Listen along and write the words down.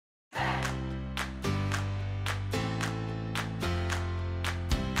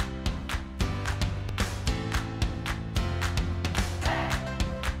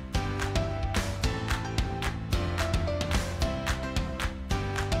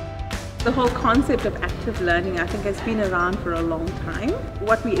The whole concept of active learning, I think, has been around for a long time.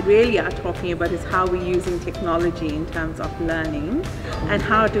 What we really are talking about is how we're using technology in terms of learning, and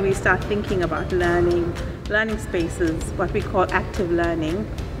how do we start thinking about learning spaces, what we call active learning,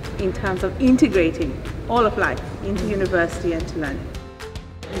 in terms of integrating all of life into university and to learning.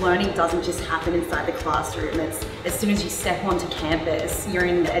 Learning doesn't just happen inside the classroom. It's as soon as you step onto campus, you're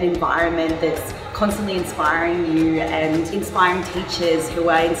in an environment that's constantly inspiring you and inspiring teachers who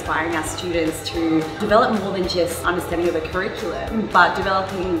are inspiring our students to develop more than just understanding of a curriculum, but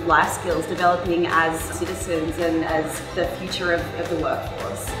developing life skills, developing as citizens and as the future of the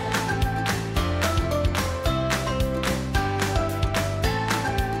workforce.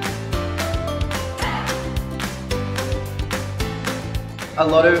 A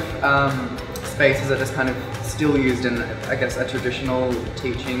lot of spaces are just kind of still used in, I guess, a traditional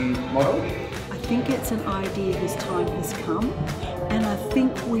teaching model. I think it's an idea whose time has come, and I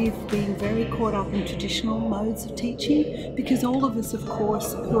think we've been very caught up in traditional modes of teaching, because all of us, of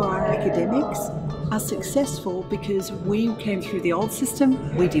course, who are academics are successful because we came through the old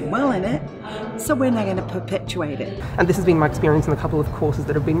system, we did well in it, so we're now going to perpetuate it. And this has been my experience in a couple of courses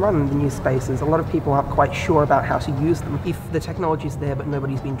that have been run in the new spaces. A lot of people aren't quite sure about how to use them. If the technology's there but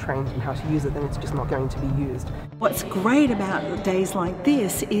nobody's been trained in how to use it, then it's just not going to be used. What's great about days like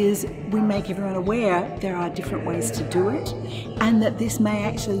this is we make everyone aware there are different ways to do it, and that this may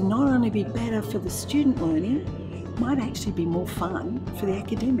actually not only be better for the student learning, it might actually be more fun for the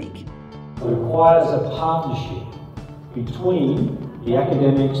academic. It requires a partnership between the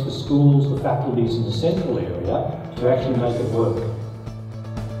academics, the schools, the faculties in the central area to actually make it work.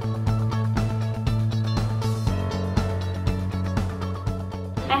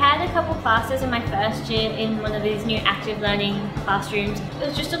 I had a couple classes in my first year in one of these new active learning classrooms. It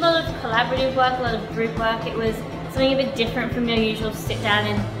was just a lot of collaborative work, a lot of group work. It was something a bit different from your usual sit down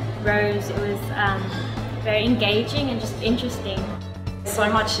in rows. It was very engaging and just interesting. So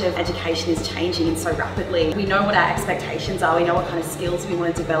much of education is changing so rapidly. We know what our expectations are, we know what kind of skills we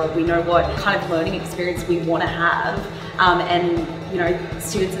want to develop, we know what kind of learning experience we want to have, and you know,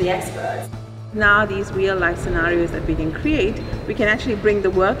 students are the experts. Now these real life scenarios that we can create, we can actually bring the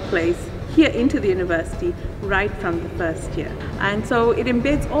workplace here into the university right from the first year. And so it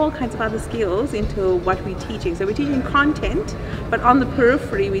embeds all kinds of other skills into what we're teaching. So we're teaching content, but on the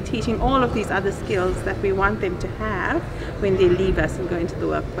periphery we're teaching all of these other skills that we want them to have when they leave us and go into the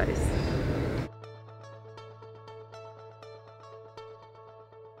workplace.